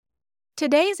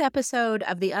Today's episode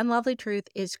of The Unlovely Truth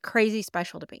is crazy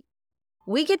special to me.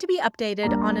 We get to be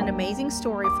updated on an amazing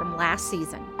story from last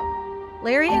season.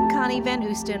 Larry and Connie Van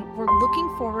Oosten were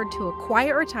looking forward to a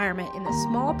quiet retirement in the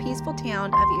small, peaceful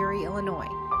town of Erie, Illinois.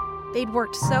 They'd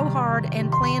worked so hard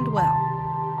and planned well.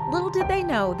 Little did they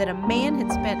know that a man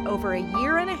had spent over a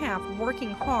year and a half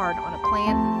working hard on a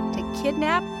plan to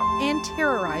kidnap and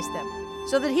terrorize them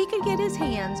so that he could get his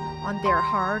hands on their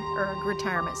hard-earned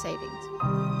retirement savings.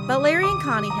 But Larry and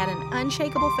Connie had an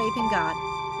unshakable faith in God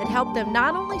that helped them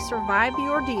not only survive the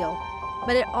ordeal,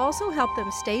 but it also helped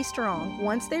them stay strong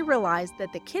once they realized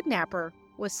that the kidnapper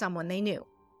was someone they knew.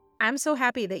 I'm so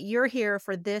happy that you're here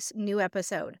for this new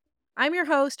episode. I'm your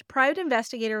host, Private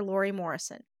Investigator Lori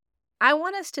Morrison. I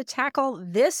want us to tackle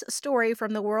this story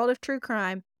from the world of true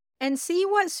crime and see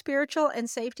what spiritual and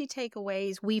safety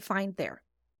takeaways we find there.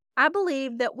 I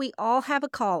believe that we all have a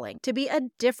calling to be a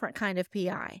different kind of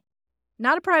PI.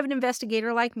 Not a private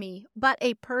investigator like me, but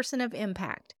a person of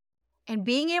impact. And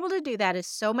being able to do that is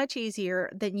so much easier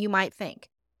than you might think.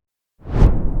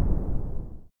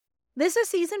 This is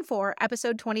Season 4,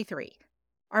 Episode 23.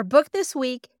 Our book this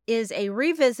week is a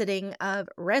revisiting of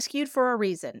Rescued for a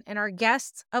Reason, and our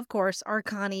guests, of course, are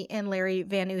Connie and Larry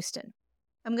Van Oosten.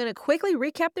 I'm going to quickly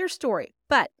recap their story,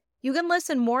 but you can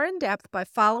listen more in depth by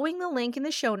following the link in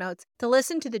the show notes to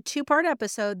listen to the two-part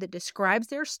episode that describes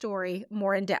their story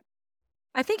more in depth.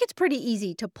 I think it's pretty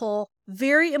easy to pull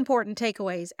very important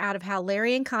takeaways out of how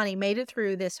Larry and Connie made it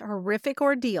through this horrific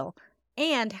ordeal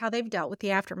and how they've dealt with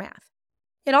the aftermath.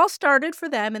 It all started for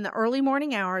them in the early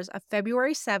morning hours of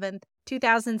February 7th,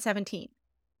 2017.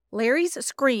 Larry's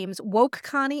screams woke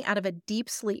Connie out of a deep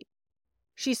sleep.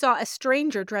 She saw a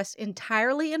stranger dressed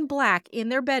entirely in black in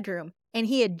their bedroom, and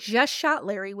he had just shot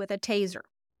Larry with a taser.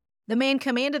 The man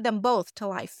commanded them both to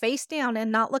lie face down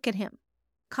and not look at him.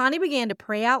 Connie began to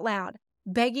pray out loud,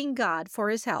 begging God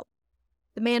for his help.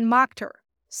 The man mocked her,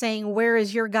 saying, "Where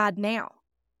is your God now?"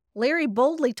 Larry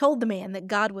boldly told the man that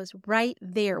God was right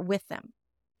there with them,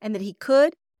 and that he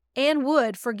could and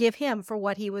would forgive him for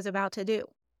what he was about to do.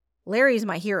 Larry's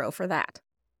my hero for that.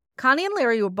 Connie and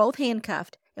Larry were both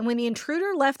handcuffed, and when the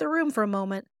intruder left the room for a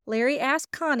moment, Larry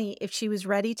asked Connie if she was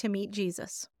ready to meet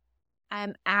Jesus. I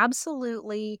am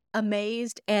absolutely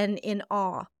amazed and in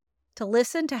awe to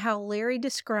listen to how Larry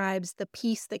describes the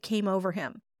peace that came over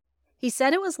him. He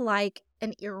said it was like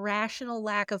an irrational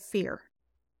lack of fear.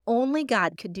 Only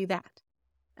God could do that.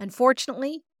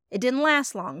 Unfortunately, it didn't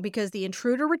last long because the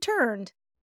intruder returned.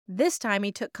 This time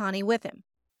he took Connie with him.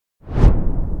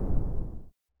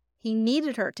 He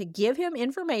needed her to give him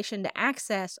information to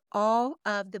access all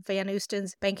of the Van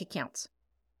Oosten's bank accounts.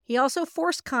 He also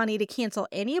forced Connie to cancel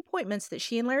any appointments that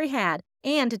she and Larry had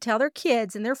and to tell their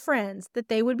kids and their friends that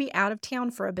they would be out of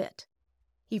town for a bit.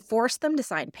 He forced them to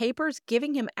sign papers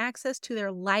giving him access to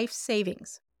their life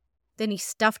savings. Then he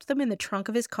stuffed them in the trunk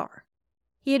of his car.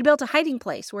 He had built a hiding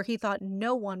place where he thought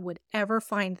no one would ever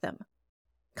find them.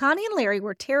 Connie and Larry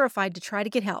were terrified to try to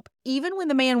get help, even when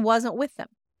the man wasn't with them,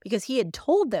 because he had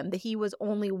told them that he was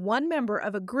only one member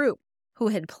of a group who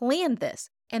had planned this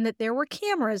and that there were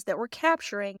cameras that were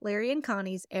capturing Larry and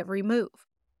Connie's every move.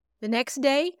 The next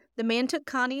day, the man took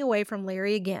Connie away from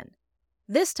Larry again.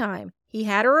 This time, he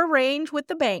had her arrange with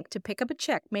the bank to pick up a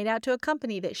check made out to a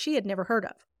company that she had never heard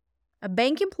of. A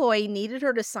bank employee needed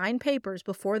her to sign papers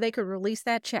before they could release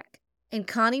that check, and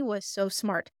Connie was so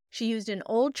smart. She used an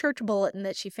old church bulletin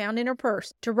that she found in her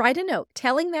purse to write a note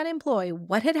telling that employee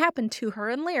what had happened to her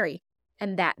and Larry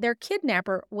and that their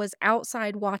kidnapper was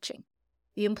outside watching.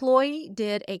 The employee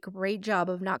did a great job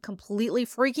of not completely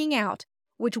freaking out,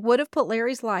 which would have put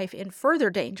Larry's life in further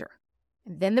danger.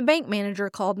 And then the bank manager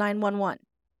called 911.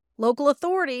 Local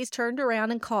authorities turned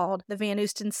around and called the Van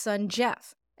Oosten's son,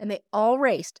 Jeff, and they all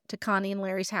raced to Connie and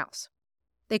Larry's house.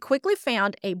 They quickly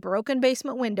found a broken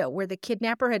basement window where the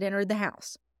kidnapper had entered the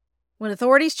house. When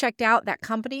authorities checked out that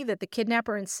company that the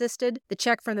kidnapper insisted the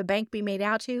check from the bank be made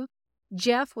out to,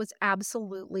 Jeff was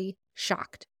absolutely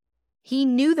shocked. He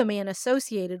knew the man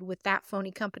associated with that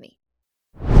phony company.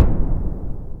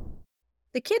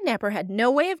 The kidnapper had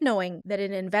no way of knowing that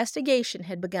an investigation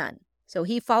had begun, so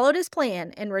he followed his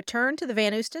plan and returned to the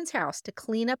Van Oosten's house to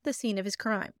clean up the scene of his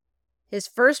crime. His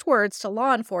first words to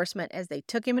law enforcement as they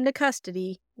took him into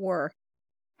custody were,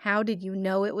 "How did you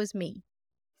know it was me?"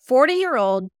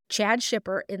 40-year-old Chad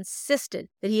Shipper insisted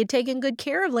that he had taken good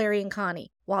care of Larry and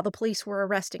Connie while the police were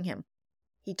arresting him.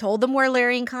 He told them where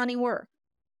Larry and Connie were.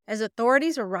 As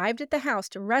authorities arrived at the house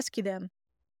to rescue them,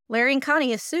 Larry and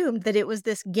Connie assumed that it was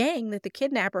this gang that the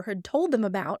kidnapper had told them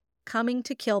about coming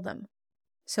to kill them.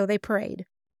 So they prayed.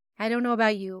 I don't know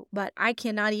about you, but I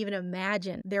cannot even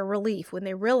imagine their relief when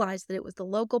they realized that it was the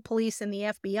local police and the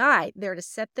FBI there to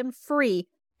set them free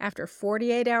after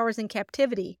 48 hours in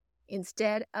captivity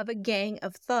instead of a gang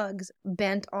of thugs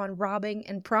bent on robbing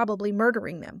and probably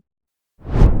murdering them.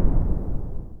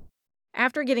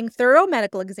 After getting thorough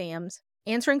medical exams,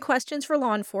 answering questions for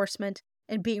law enforcement,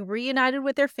 and being reunited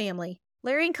with their family,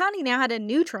 Larry and Connie now had a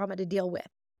new trauma to deal with.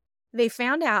 They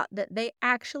found out that they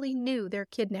actually knew their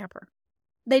kidnapper.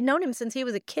 They'd known him since he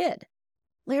was a kid.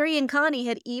 Larry and Connie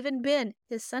had even been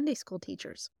his Sunday school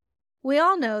teachers. We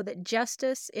all know that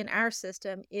justice in our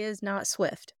system is not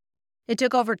swift. It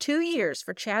took over 2 years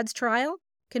for Chad's trial,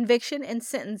 conviction, and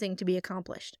sentencing to be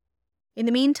accomplished. In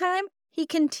the meantime, he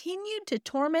continued to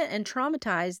torment and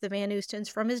traumatize the Van Oostens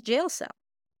from his jail cell.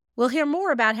 We'll hear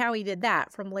more about how he did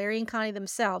that from Larry and Connie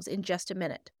themselves in just a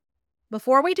minute.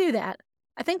 Before we do that,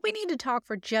 I think we need to talk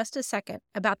for just a second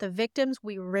about the victims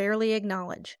we rarely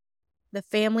acknowledge, the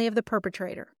family of the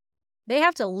perpetrator. They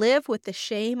have to live with the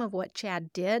shame of what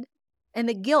Chad did and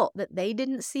the guilt that they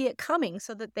didn't see it coming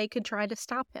so that they could try to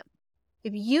stop him.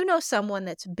 If you know someone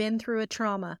that's been through a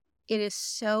trauma, it is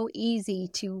so easy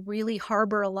to really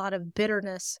harbor a lot of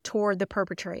bitterness toward the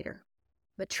perpetrator.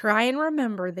 But try and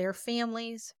remember their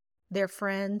families, their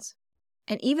friends,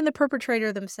 and even the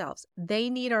perpetrator themselves. They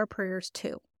need our prayers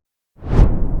too.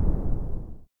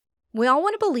 We all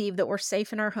want to believe that we're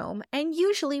safe in our home, and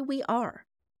usually we are.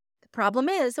 The problem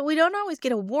is that we don't always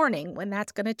get a warning when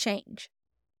that's going to change.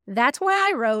 That's why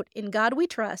I wrote In God We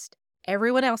Trust,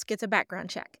 Everyone Else Gets a Background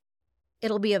Check.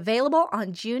 It'll be available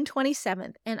on June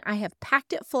 27th, and I have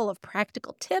packed it full of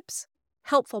practical tips,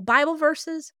 helpful Bible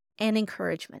verses, and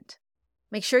encouragement.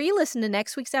 Make sure you listen to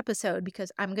next week's episode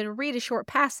because I'm going to read a short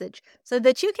passage so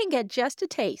that you can get just a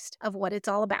taste of what it's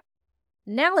all about.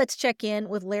 Now let's check in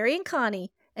with Larry and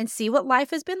Connie and see what life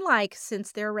has been like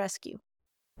since their rescue.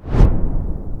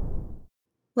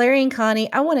 Larry and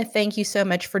Connie, I want to thank you so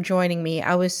much for joining me.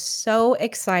 I was so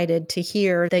excited to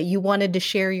hear that you wanted to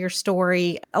share your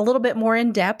story a little bit more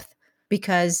in depth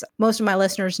because most of my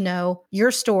listeners know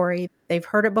your story. They've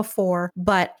heard it before,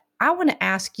 but I want to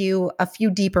ask you a few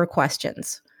deeper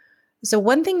questions. So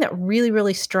one thing that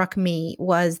really struck me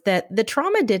was that the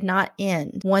trauma did not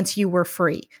end once you were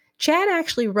free. Chad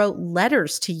actually wrote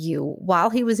letters to you while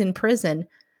he was in prison,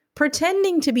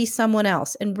 pretending to be someone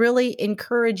else and really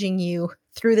encouraging you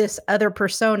through this other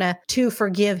persona to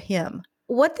forgive him.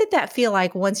 What did that feel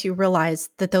like once you realized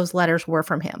that those letters were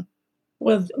from him?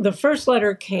 Well, the first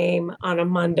letter came on a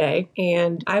Monday,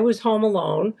 and I was home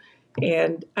alone,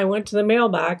 and I went to the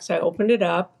mailbox. I opened it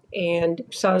up and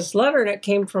saw this letter, and it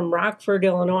came from Rockford,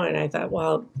 Illinois. And I thought,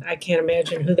 well, I can't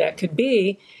imagine who that could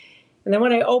be. And then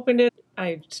when I opened it,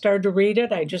 I started to read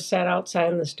it. I just sat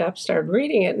outside on the steps, started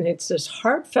reading it, and it's this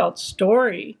heartfelt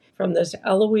story from this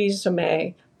Eloise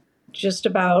May, just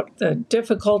about the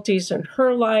difficulties in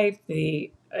her life,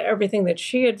 everything that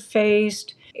she had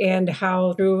faced, and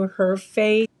how through her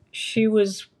faith she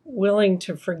was willing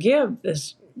to forgive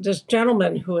this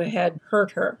gentleman who had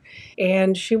hurt her.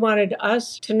 And she wanted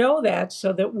us to know that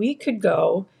so that we could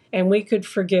go and we could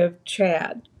forgive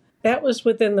Chad. That was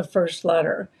within the first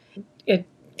letter. It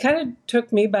kind of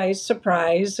took me by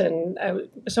surprise and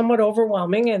somewhat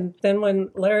overwhelming. And then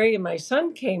when Larry and my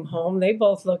son came home, they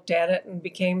both looked at it and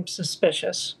became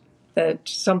suspicious that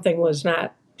something was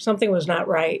not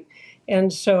right.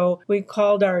 And so we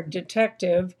called our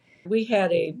detective. We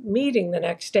had a meeting the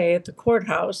next day at the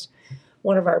courthouse,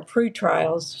 one of our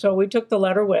pre-trials. So we took the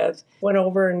letter went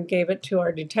over and gave it to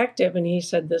our detective, and he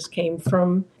said, this came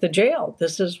from the jail.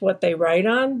 This is what they write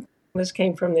on. This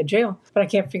came from the jail, but I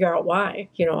can't figure out why,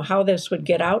 how this would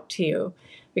get out to you,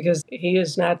 because he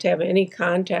is not to have any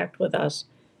contact with us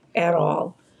at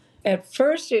all. At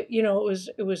first, it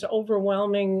was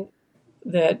overwhelming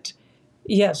that,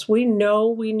 yes, we know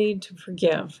we need to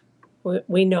forgive.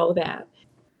 We know that.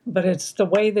 But it's the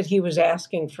way that he was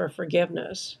asking for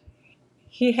forgiveness.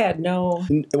 He had no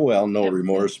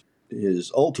remorse.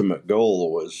 His ultimate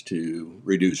goal was to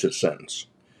reduce his sentence,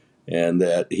 and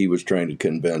that he was trying to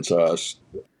convince us,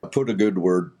 put a good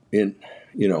word in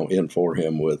for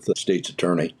him with the state's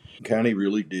attorney. Connie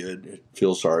really did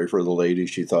feel sorry for the lady.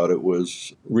 She thought it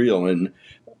was real. And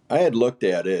I had looked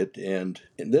at it, and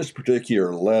in this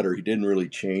particular letter, he didn't really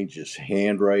change his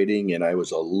handwriting, and I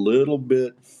was a little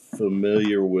bit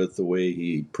familiar with the way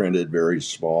he printed very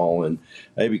small, and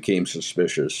I became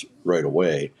suspicious right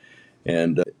away.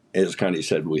 And as Connie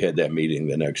said, we had that meeting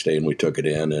the next day, and we took it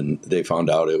in, and they found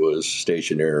out it was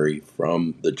stationery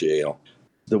from the jail.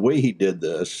 The way he did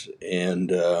this and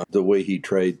the way he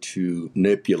tried to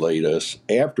manipulate us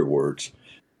afterwards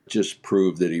just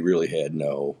proved that he really had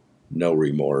no no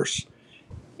remorse.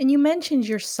 And you mentioned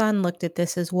your son looked at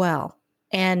this as well.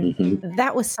 And Mm-hmm.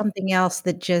 that was something else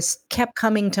that just kept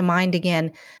coming to mind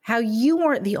again, how you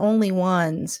weren't the only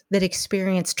ones that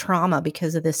experienced trauma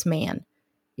because of this man.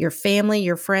 Your family,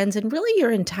 your friends, and really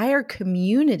your entire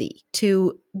community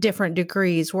to different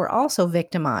degrees were also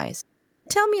victimized.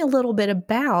 Tell me a little bit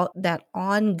about that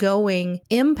ongoing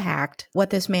impact what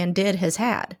this man did has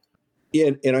had.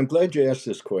 Yeah, and I'm glad you asked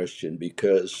this question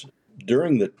because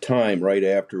during the time right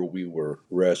after we were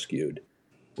rescued,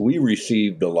 we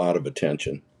received a lot of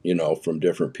attention, from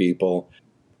different people,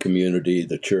 community,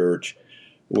 the church,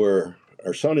 where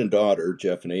our son and daughter,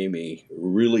 Jeff and Amy,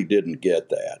 really didn't get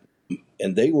that.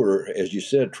 And they were, as you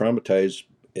said, traumatized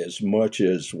as much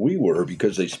as we were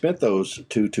because they spent those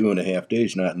 2.5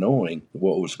 days not knowing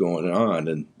what was going on.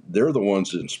 And they're the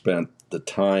ones that spent the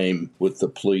time with the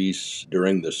police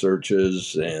during the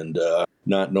searches and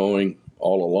not knowing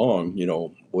all along,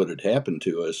 what had happened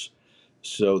to us.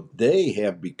 So they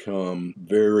have become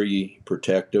very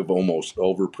protective, almost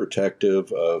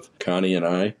overprotective of Connie and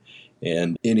I.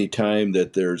 And anytime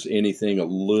that there's anything a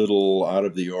little out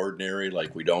of the ordinary,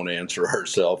 like we don't answer our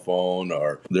cell phone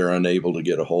or they're unable to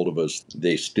get a hold of us,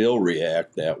 they still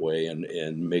react that way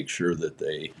and make sure that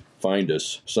they find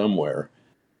us somewhere.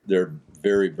 They're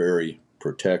very, very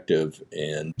protective.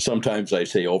 And sometimes I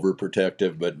say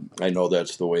overprotective, but I know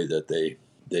that's the way that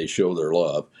they show their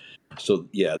love. So,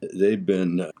 yeah, they've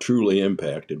been truly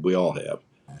impacted. We all have.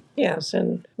 Yes,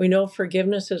 and we know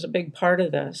forgiveness is a big part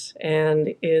of this,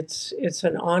 and it's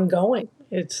an ongoing.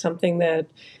 It's something that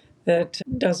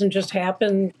doesn't just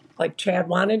happen like Chad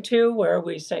wanted to, where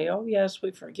we say, "Oh, yes,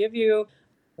 we forgive you.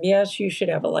 Yes, you should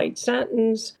have a light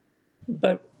sentence."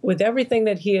 But with everything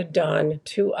that he had done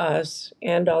to us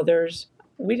and others,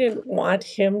 we didn't want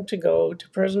him to go to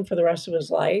prison for the rest of his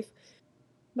life,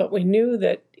 but we knew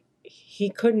that he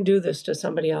couldn't do this to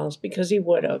somebody else because he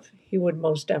would have. He would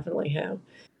most definitely have.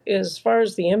 As far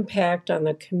as the impact on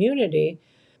the community,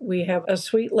 we have a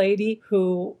sweet lady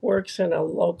who works in a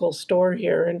local store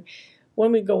here. And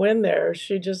when we go in there,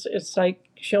 it's like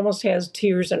she almost has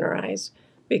tears in her eyes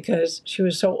because she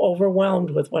was so overwhelmed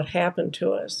with what happened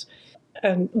to us.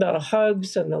 And the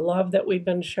hugs and the love that we've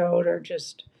been showed are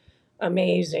just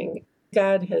amazing.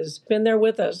 God has been there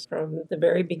with us from the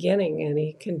very beginning, and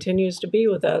he continues to be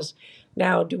with us.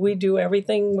 Now, do we do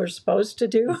everything we're supposed to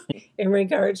do in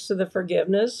regards to the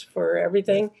forgiveness for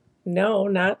everything? No,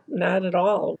 not at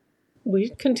all. We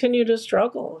continue to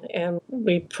struggle, and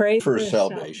we pray for his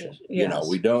salvation. Yes.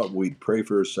 We pray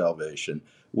for his salvation.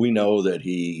 We know that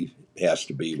he has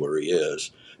to be where he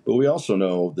is, but we also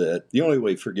know that the only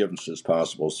way forgiveness is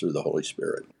possible is through the Holy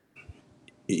Spirit.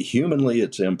 Humanly,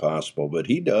 it's impossible, but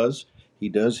he does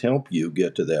help you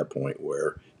get to that point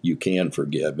where you can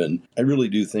forgive. And I really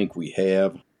do think we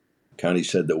have. Connie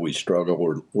said that we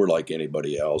struggle. We're like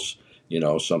anybody else.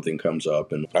 Something comes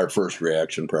up and our first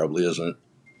reaction probably isn't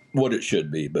what it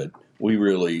should be, but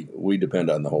we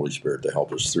depend on the Holy Spirit to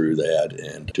help us through that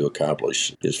and to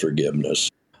accomplish his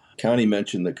forgiveness. Connie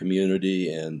mentioned the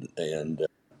community and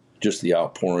just the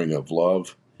outpouring of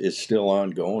love. It's still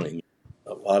ongoing.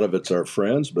 A lot of it's our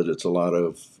friends, but it's a lot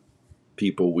of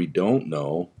people we don't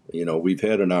know. We've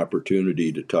had an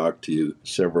opportunity to talk to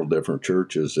several different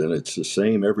churches, and it's the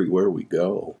same everywhere we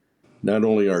go. Not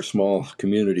only our small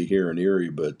community here in Erie,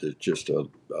 but it's just a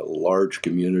large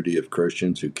community of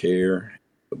Christians who care.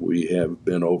 We have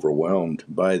been overwhelmed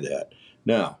by that.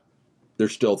 Now,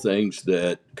 there's still things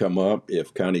that come up.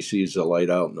 If Connie sees a light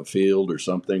out in the field or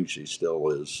something, she still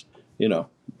is,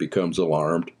 becomes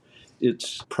alarmed.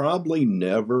 It's probably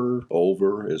never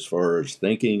over as far as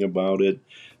thinking about it,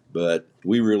 but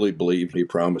we really believe he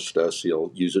promised us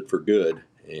he'll use it for good,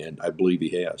 and I believe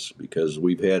he has because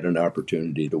we've had an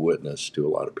opportunity to witness to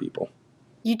a lot of people.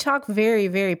 You talk very,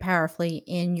 very powerfully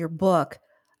in your book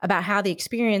about how the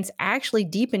experience actually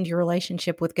deepened your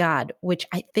relationship with God, which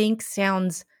I think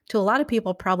sounds to a lot of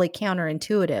people probably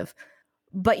counterintuitive.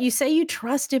 But you say you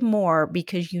trust him more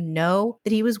because you know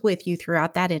that he was with you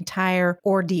throughout that entire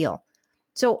ordeal.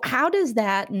 So how does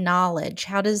that knowledge,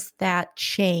 how does that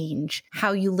change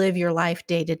how you live your life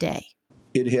day to day?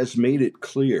 It has made it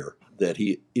clear that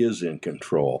he is in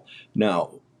control.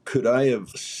 Now, could I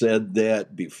have said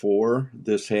that before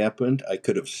this happened? I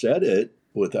could have said it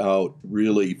without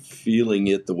really feeling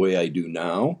it the way I do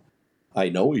now. I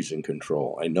know he's in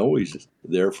control. I know he's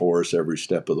there for us every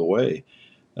step of the way.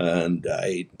 And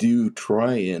I do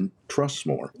try and trust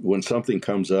more. When something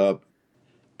comes up,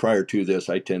 prior to this,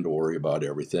 I tend to worry about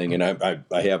everything. And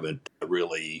I haven't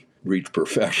really reached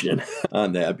perfection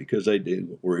on that because I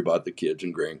do worry about the kids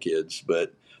and grandkids.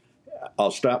 But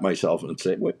I'll stop myself and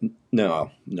say, "Wait,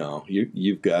 no,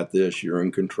 you've got this. You're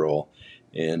in control."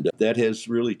 And that has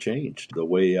really changed the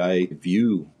way I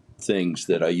view things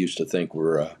that I used to think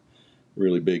were a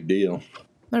really big deal.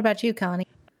 What about you, Connie?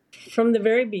 From the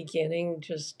very beginning,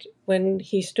 just when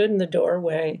he stood in the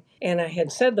doorway and I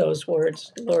had said those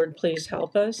words, "Lord, please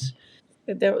help us,"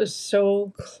 that was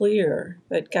so clear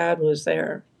that God was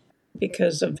there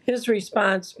because of his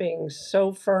response being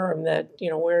so firm that,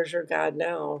 where's your God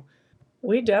now?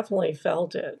 We definitely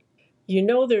felt it.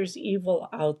 There's evil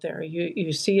out there.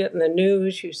 You see it in the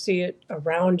news, you see it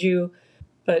around you,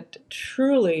 but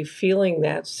truly feeling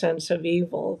that sense of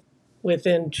evil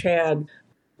within Chad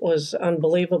was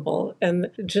unbelievable. And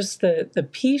just the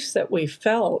peace that we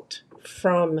felt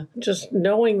from just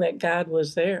knowing that God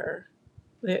was there,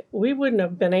 that we wouldn't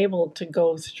have been able to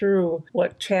go through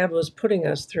what Chad was putting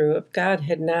us through if God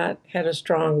had not had a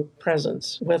strong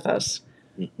presence with us.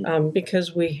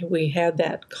 Because we had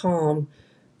that calm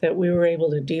that we were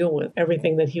able to deal with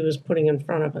everything that he was putting in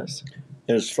front of us.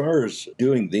 As far as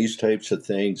doing these types of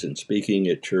things and speaking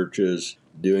at churches,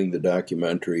 doing the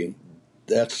documentary,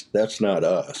 that's not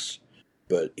us.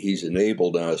 But he's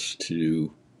enabled us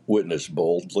to witness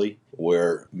boldly,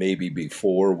 where maybe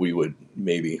before we would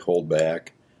maybe hold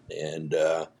back. And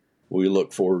we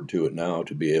look forward to it now,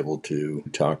 to be able to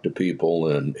talk to people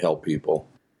and help people.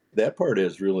 That part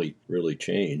has really, really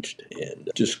changed, and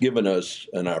just given us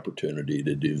an opportunity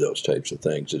to do those types of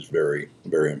things is very,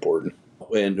 very important.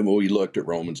 And when we looked at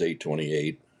Romans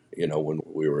 8:28, when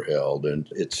we were held, and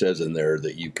it says in there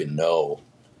that you can know,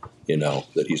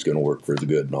 that he's going to work for the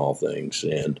good in all things.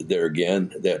 And there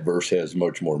again, that verse has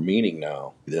much more meaning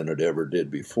now than it ever did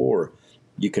before.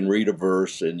 You can read a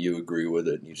verse and you agree with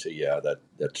it, and you say, yeah,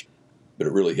 that's, but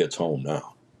it really hits home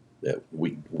now. That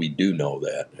we do know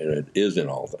that, and it is in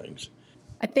all things.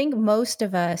 I think most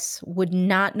of us would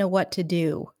not know what to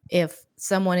do if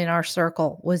someone in our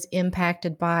circle was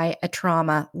impacted by a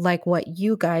trauma like what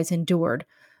you guys endured.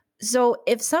 So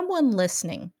if someone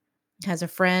listening has a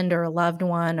friend or a loved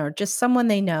one or just someone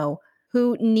they know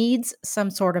who needs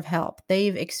some sort of help,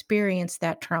 they've experienced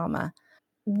that trauma,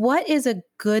 what is a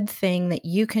good thing that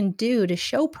you can do to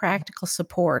show practical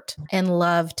support and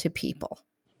love to people?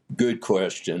 Good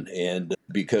question. And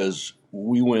because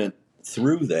we went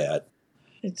through that.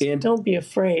 And don't be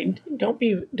afraid. Don't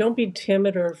be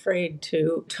timid or afraid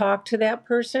to talk to that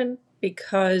person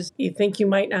because you think you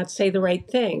might not say the right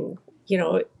thing.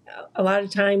 A lot of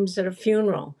times at a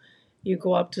funeral, you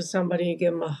go up to somebody, you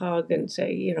give them a hug and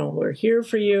say, we're here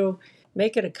for you.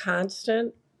 Make it a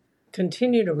constant.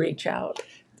 Continue to reach out.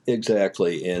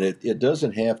 Exactly. And it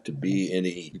doesn't have to be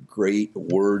any great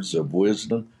words of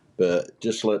wisdom, but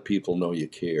just let people know you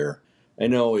care. I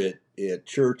know at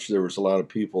church there was a lot of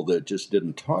people that just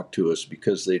didn't talk to us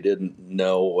because they didn't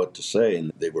know what to say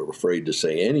and they were afraid to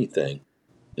say anything.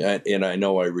 And I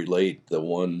know I relate the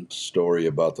one story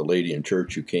about the lady in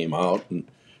church who came out and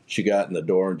she got in the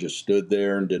door and just stood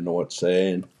there and didn't know what to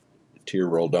say, and a tear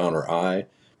rolled down her eye.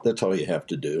 That's all you have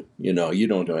to do. You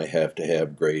don't have to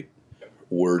have great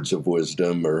words of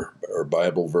wisdom or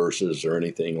Bible verses or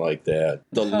anything like that.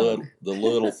 The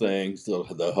little things,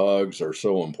 the hugs are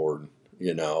so important,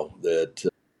 that,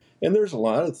 and there's a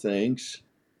lot of things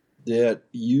that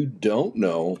you don't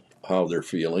know how they're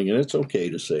feeling, and it's okay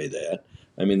to say that.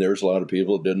 I mean, there's a lot of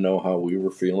people that didn't know how we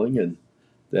were feeling, and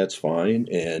that's fine.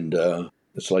 And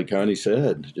it's like Connie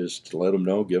said, just let them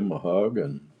know, give them a hug,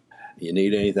 and you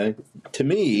need anything. To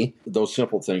me, those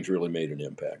simple things really made an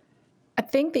impact. I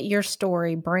think that your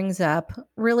story brings up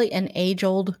really an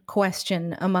age-old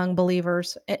question among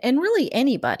believers and really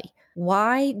anybody.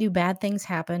 Why do bad things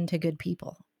happen to good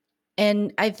people?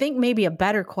 And I think maybe a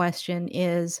better question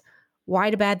is, why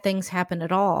do bad things happen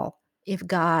at all if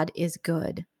God is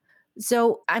good?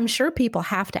 So I'm sure people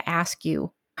have to ask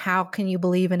you, how can you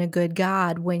believe in a good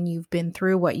God when you've been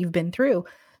through what you've been through?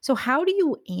 So how do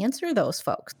you answer those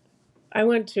folks? I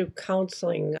went to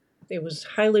counseling. It was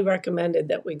highly recommended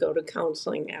that we go to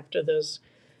counseling after this.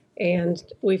 And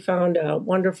we found a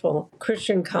wonderful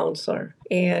Christian counselor.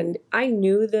 And I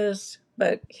knew this,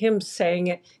 but him saying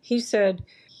it, he said,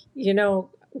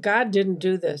 God didn't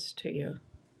do this to you.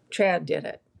 Chad did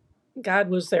it. God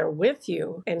was there with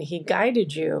you and he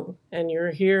guided you, and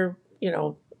you're here,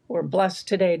 we're blessed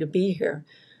today to be here.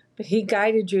 But he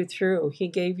guided you through. He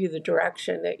gave you the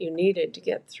direction that you needed to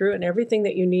get through and everything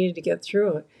that you needed to get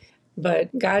through it.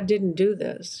 But God didn't do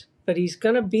this. But he's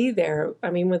going to be there.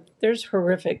 I mean, there's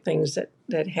horrific things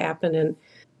that happen, and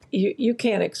you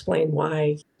can't explain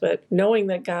why. But knowing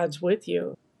that God's with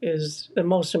you is the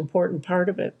most important part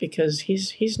of it, because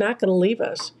he's not going to leave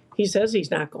us. He says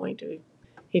he's not going to.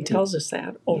 He tells us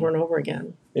that over and over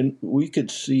again. And we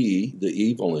could see the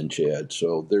evil in Chad.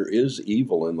 So there is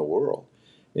evil in the world.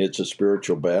 It's a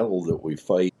spiritual battle that we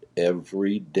fight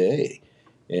every day.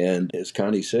 And as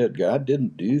Connie said, God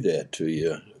didn't do that to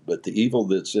you, but the evil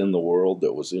that's in the world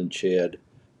that was in Chad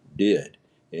did.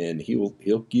 And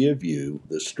he'll give you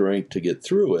the strength to get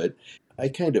through it. I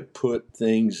kind of put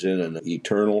things in an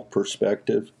eternal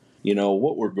perspective. You know,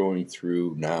 what we're going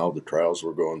through now, the trials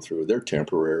we're going through, they're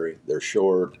temporary, they're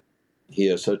short. He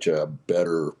has such a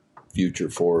better future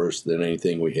for us than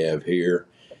anything we have here.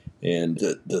 And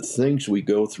the things we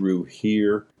go through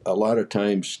here, a lot of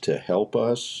times to help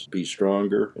us be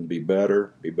stronger and be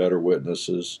better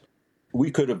witnesses. We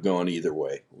could have gone either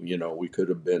way. You know, we could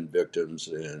have been victims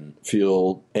and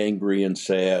feel angry and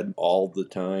sad all the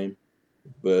time.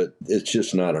 But it's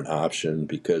just not an option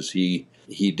because he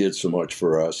did so much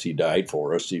for us. He died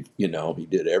for us. He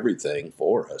did everything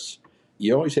for us.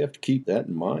 You always have to keep that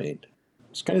in mind.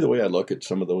 It's kind of the way I look at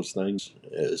some of those things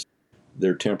as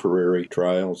they're temporary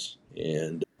trials,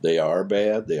 and they are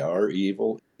bad. They are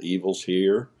evil. Evil's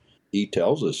here. He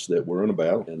tells us that we're in a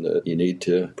battle and that you need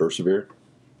to persevere.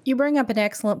 You bring up an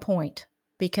excellent point,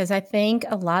 because I think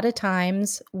a lot of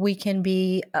times we can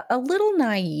be a little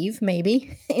naive,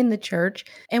 maybe, in the church,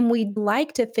 and we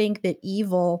like to think that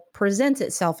evil presents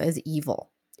itself as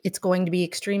evil. It's going to be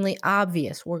extremely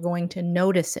obvious. We're going to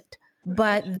notice it.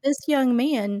 But this young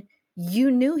man,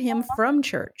 you knew him from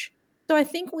church. So I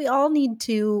think we all need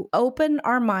to open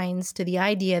our minds to the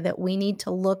idea that we need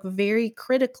to look very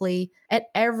critically at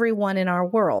everyone in our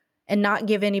world and not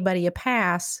give anybody a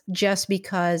pass just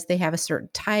because they have a certain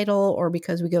title or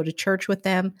because we go to church with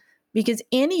them, because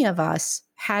any of us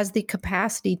has the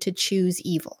capacity to choose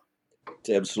evil.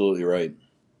 That's absolutely right.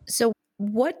 So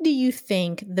what do you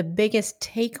think the biggest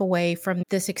takeaway from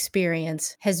this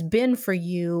experience has been for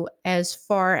you as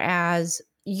far as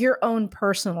your own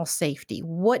personal safety?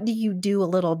 What do you do a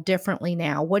little differently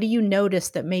now? What do you notice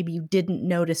that maybe you didn't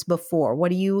notice before? What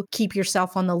do you keep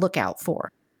yourself on the lookout for?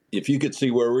 If you could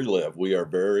see where we live, we are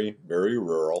very, very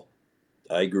rural.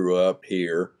 I grew up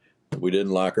here. We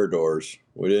didn't lock our doors.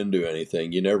 We didn't do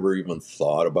anything. You never even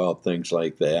thought about things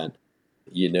like that.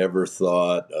 You never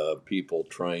thought of people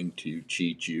trying to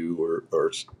cheat you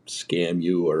or scam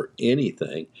you or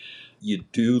anything. You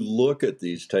do look at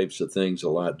these types of things a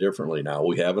lot differently now.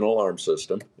 We have an alarm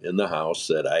system in the house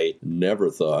that I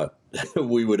never thought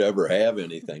we would ever have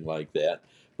anything like that,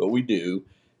 but we do.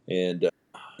 And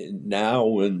now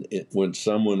when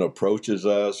someone approaches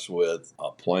us with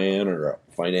a plan or a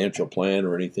financial plan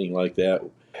or anything like that,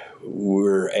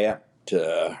 we're apt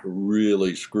to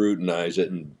really scrutinize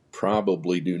it and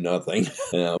probably do nothing.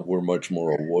 We're much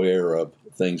more aware of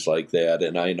things like that.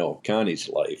 And I know Connie's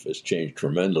life has changed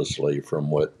tremendously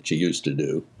from what she used to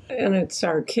do. And it's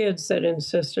our kids that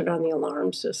insisted on the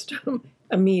alarm system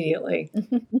immediately,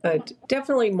 but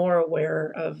definitely more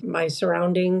aware of my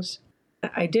surroundings.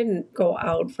 I didn't go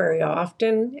out very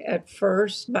often at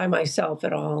first by myself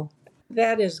at all.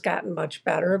 That has gotten much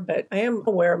better, but I am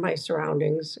aware of my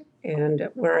surroundings and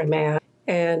where I'm at,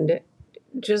 and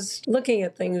just looking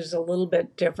at things a little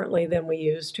bit differently than we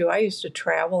used to. I used to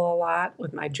travel a lot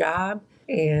with my job,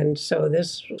 and so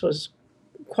this was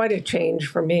quite a change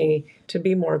for me to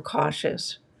be more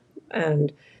cautious.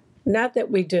 And not that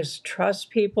we distrust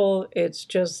people, it's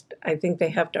just I think they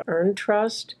have to earn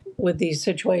trust with these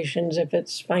situations, if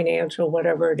it's financial,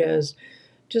 whatever it is,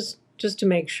 just to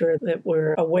make sure that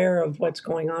we're aware of what's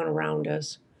going on around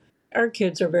us. Our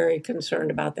kids are very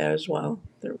concerned about that as well.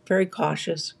 They're very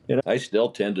cautious. And I still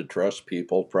tend to trust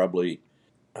people, probably,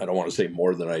 I don't want to say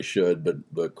more than I should,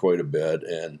 but quite a bit.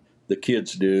 And the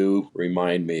kids do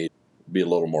remind me to be a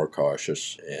little more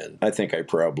cautious. And I think I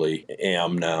probably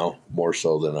am now, more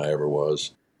so than I ever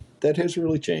was. That has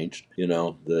really changed,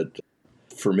 that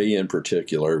for me in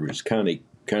particular, because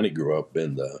Connie grew up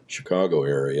in the Chicago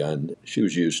area, and she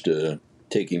was used to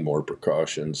taking more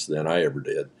precautions than I ever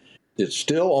did. It's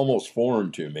still almost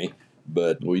foreign to me,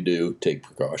 but we do take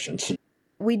precautions.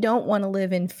 We don't want to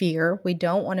live in fear. We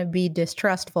don't want to be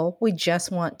distrustful. We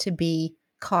just want to be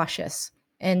cautious.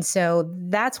 And so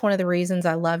that's one of the reasons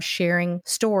I love sharing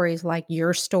stories like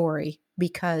your story,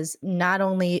 because not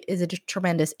only is it a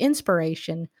tremendous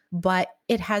inspiration, but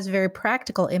it has very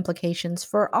practical implications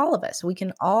for all of us. We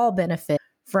can all benefit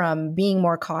from being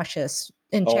more cautious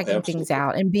and checking things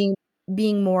out and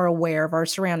being more aware of our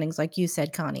surroundings, like you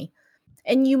said, Connie.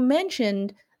 And you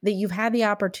mentioned that you've had the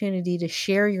opportunity to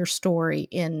share your story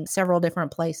in several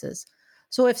different places.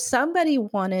 So if somebody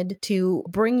wanted to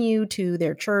bring you to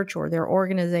their church or their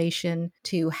organization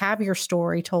to have your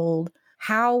story told,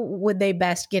 how would they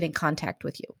best get in contact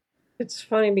with you? It's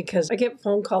funny because I get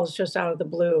phone calls just out of the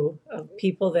blue of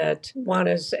people that want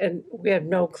us, and we had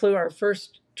no clue. Our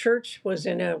first church was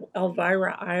in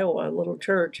Elvira, Iowa, a little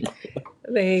church.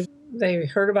 They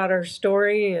heard about our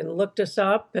story and looked us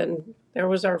up, and there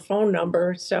was our phone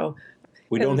number. So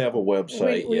we don't have a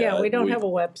website yet. We don't have a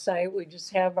website. We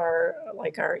just have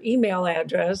our email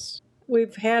address.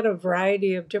 We've had a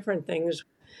variety of different things.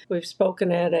 We've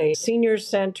spoken at a senior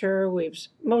center. We've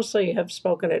mostly have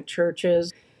spoken at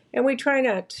churches. And we try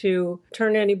not to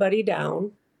turn anybody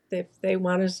down. If they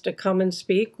want us to come and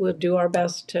speak, we'll do our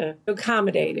best to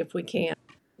accommodate if we can.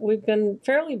 We've been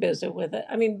fairly busy with it.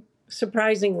 I mean,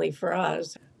 surprisingly for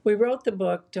us, we wrote the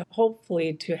book to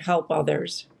hopefully to help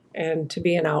others and to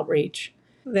be an outreach.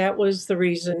 That was the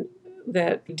reason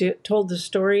that we told the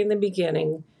story in the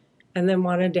beginning and then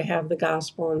wanted to have the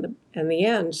gospel in the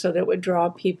end so that it would draw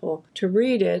people to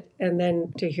read it and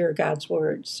then to hear God's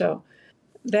word. So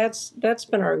that's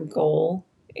been our goal.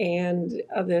 And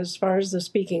as far as the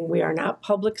speaking, we are not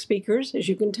public speakers, as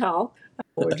you can tell.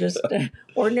 We're just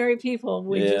ordinary people.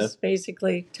 We just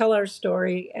basically tell our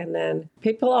story, and then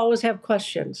people always have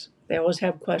questions. They always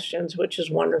have questions, which is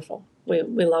wonderful. We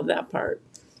love that part.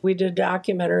 We did a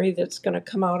documentary that's going to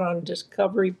come out on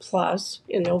Discovery Plus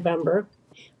in November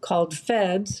called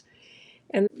Feds.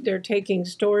 And they're taking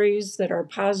stories that are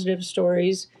positive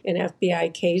stories in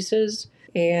FBI cases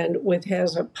and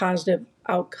has a positive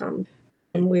outcome.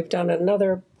 And we've done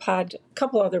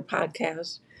couple other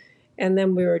podcasts. And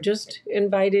then we were just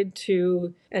invited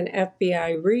to an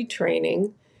FBI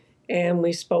retraining, and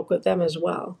we spoke with them as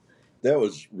well. That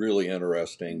was really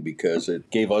interesting because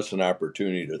it gave us an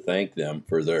opportunity to thank them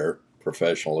for their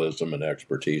professionalism and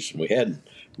expertise. And we hadn't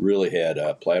really had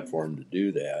a platform to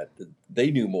do that. They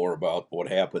knew more about what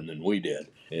happened than we did.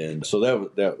 And so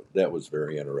that was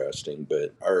very interesting.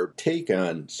 But our take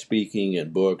on speaking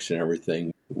and books and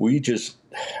everything, we just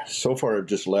so far have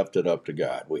just left it up to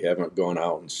God. We haven't gone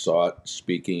out and sought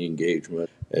speaking engagement.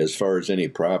 As far as any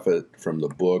profit from the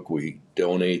book, we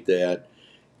donate that.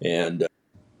 And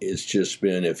it's just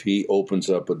been, if he opens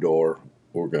up a door,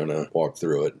 we're going to walk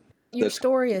through it. Your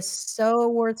story is so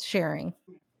worth sharing.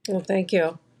 Well, thank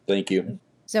you. Thank you.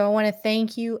 So I want to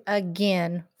thank you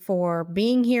again for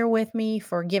being here with me,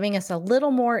 for giving us a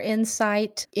little more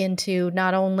insight into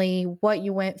not only what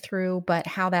you went through, but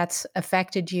how that's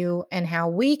affected you and how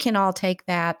we can all take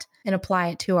that and apply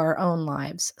it to our own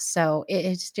lives. So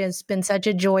it's just been such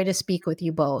a joy to speak with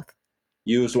you both.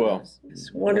 You as well.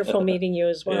 It's wonderful meeting you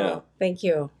as well. Yeah. Thank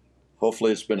you.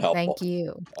 Hopefully it's been helpful. Thank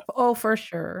you. Oh, for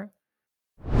sure.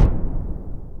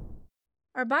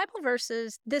 Our Bible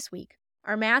verses this week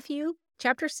are Matthew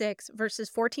chapter 6, verses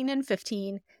 14 and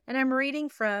 15, and I'm reading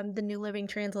from the New Living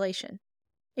Translation.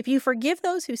 If you forgive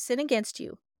those who sin against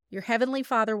you, your heavenly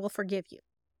Father will forgive you.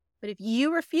 But if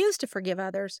you refuse to forgive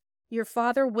others, your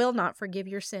Father will not forgive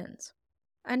your sins.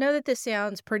 I know that this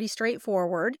sounds pretty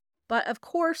straightforward, but of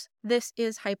course, this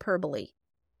is hyperbole.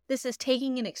 This is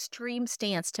taking an extreme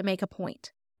stance to make a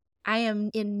point. I am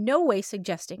in no way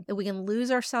suggesting that we can lose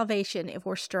our salvation if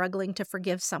we're struggling to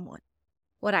forgive someone.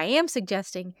 What I am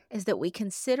suggesting is that we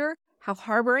consider how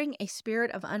harboring a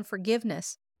spirit of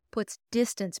unforgiveness puts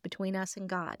distance between us and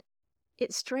God.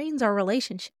 It strains our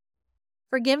relationship.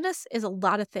 Forgiveness is a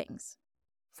lot of things.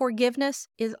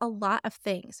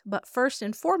 But first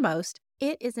and foremost,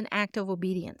 it is an act of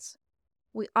obedience.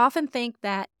 We often think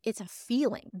that it's a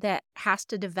feeling that has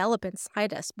to develop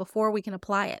inside us before we can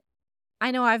apply it. I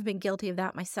know I've been guilty of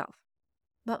that myself.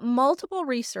 But multiple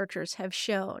researchers have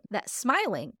shown that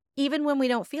smiling, even when we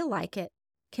don't feel like it,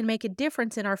 can make a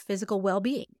difference in our physical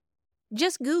well-being.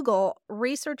 Just Google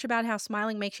research about how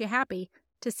smiling makes you happy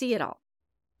to see it all.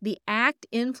 The act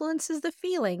influences the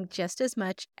feeling just as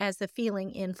much as the feeling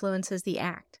influences the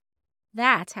act.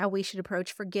 That's how we should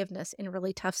approach forgiveness in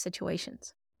really tough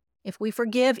situations. If we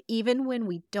forgive even when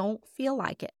we don't feel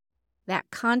like it,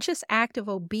 that conscious act of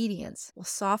obedience will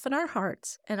soften our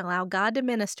hearts and allow God to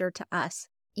minister to us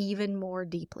even more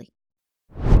deeply.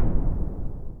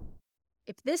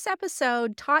 If this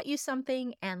episode taught you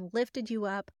something and lifted you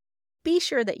up, be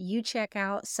sure that you check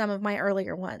out some of my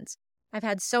earlier ones. I've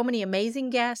had so many amazing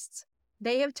guests.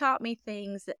 They have taught me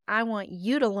things that I want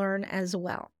you to learn as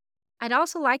well. I'd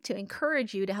also like to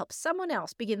encourage you to help someone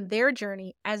else begin their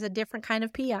journey as a different kind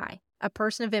of PI, a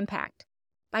person of impact.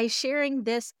 By sharing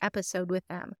this episode with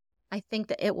them, I think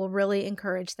that it will really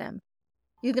encourage them.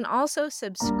 You can also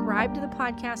subscribe to the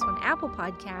podcast on Apple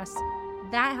Podcasts.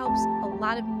 That helps a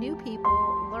lot of new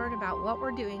people learn about what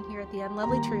we're doing here at The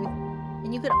Unlovely Truth.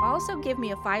 And you could also give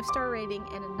me a 5-star rating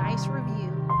and a nice review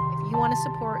if you want to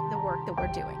support the work that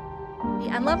we're doing.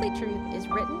 The Unlovely Truth is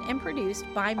written and produced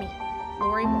by me,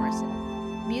 Lori Morrison.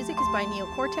 Music is by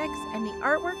Neocortex, and the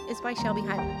artwork is by Shelby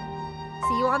Highland.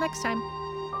 See you all next time.